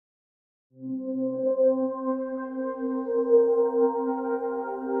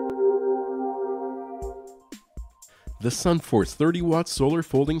The Sunforce 30-watt solar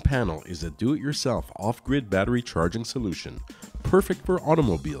folding panel is a do-it-yourself off-grid battery charging solution, perfect for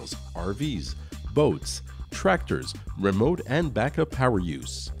automobiles, RVs, boats, tractors, remote and backup power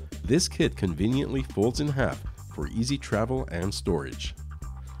use. This kit conveniently folds in half for easy travel and storage.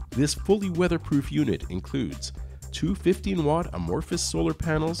 This fully weatherproof unit includes two 15-watt amorphous solar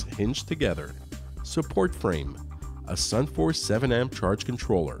panels hinged together, support frame, a Sunforce 7-amp charge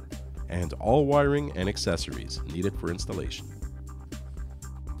controller, and all wiring and accessories needed for installation.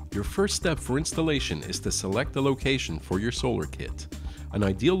 Your first step for installation is to select the location for your solar kit. An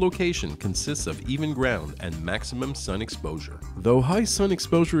ideal location consists of even ground and maximum sun exposure. Though high sun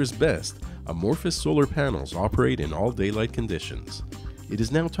exposure is best, amorphous solar panels operate in all daylight conditions. It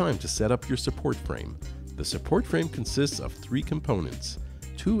is now time to set up your support frame. The support frame consists of three components: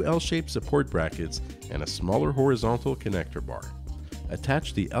 two L-shaped support brackets and a smaller horizontal connector bar.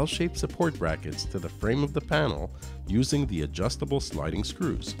 Attach the L-shaped support brackets to the frame of the panel using the adjustable sliding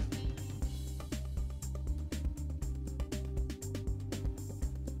screws.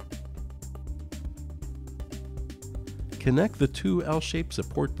 Connect the two L-shaped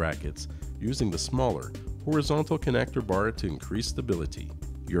support brackets using the smaller horizontal connector bar to increase stability.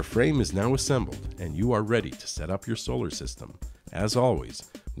 Your frame is now assembled and you are ready to set up your solar system. As always,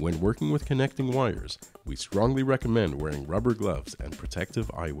 when working with connecting wires, we strongly recommend wearing rubber gloves and protective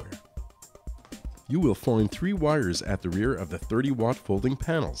eyewear. You will find three wires at the rear of the 30-watt folding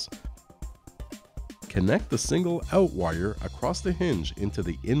panels. Connect the single out wire across the hinge into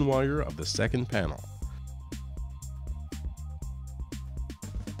the in wire of the second panel.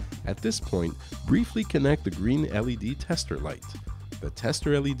 At this point, briefly connect the green LED tester light. The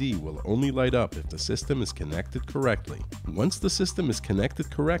tester LED will only light up if the system is connected correctly. Once the system is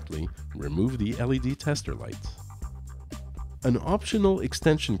connected correctly, remove the LED tester light. An optional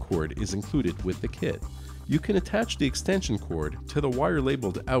extension cord is included with the kit. You can attach the extension cord to the wire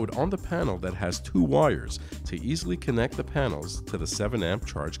labeled out on the panel that has two wires to easily connect the panels to the 7-amp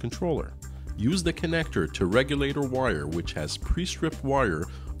charge controller. Use the connector to regulator wire which has pre-stripped wire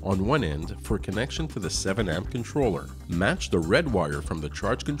on one end for connection to the 7-amp controller. Match the red wire from the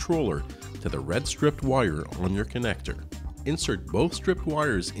charge controller to the red stripped wire on your connector. Insert both stripped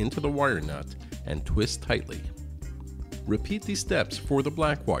wires into the wire nut and twist tightly. Repeat these steps for the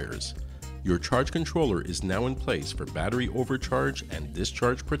black wires. Your charge controller is now in place for battery overcharge and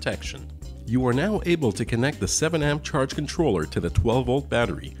discharge protection. You are now able to connect the 7-amp charge controller to the 12-volt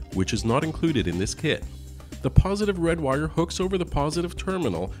battery, which is not included in this kit. The positive red wire hooks over the positive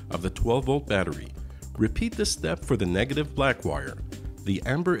terminal of the 12-volt battery. Repeat this step for the negative black wire. The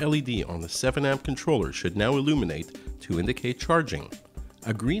amber LED on the 7-amp controller should now illuminate to indicate charging.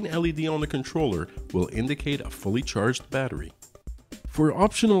 A green LED on the controller will indicate a fully charged battery. For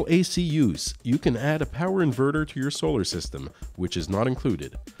optional AC use, you can add a power inverter to your solar system, which is not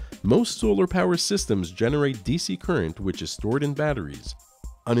included. Most solar power systems generate DC current which is stored in batteries.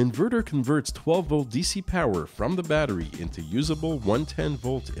 An inverter converts 12-volt DC power from the battery into usable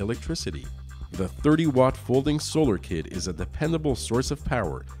 110-volt electricity. The 30-watt folding solar kit is a dependable source of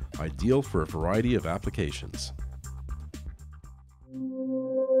power, ideal for a variety of applications.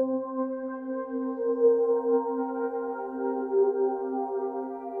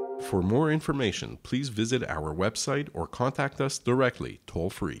 For more information, please visit our website or contact us directly,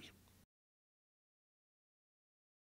 toll-free.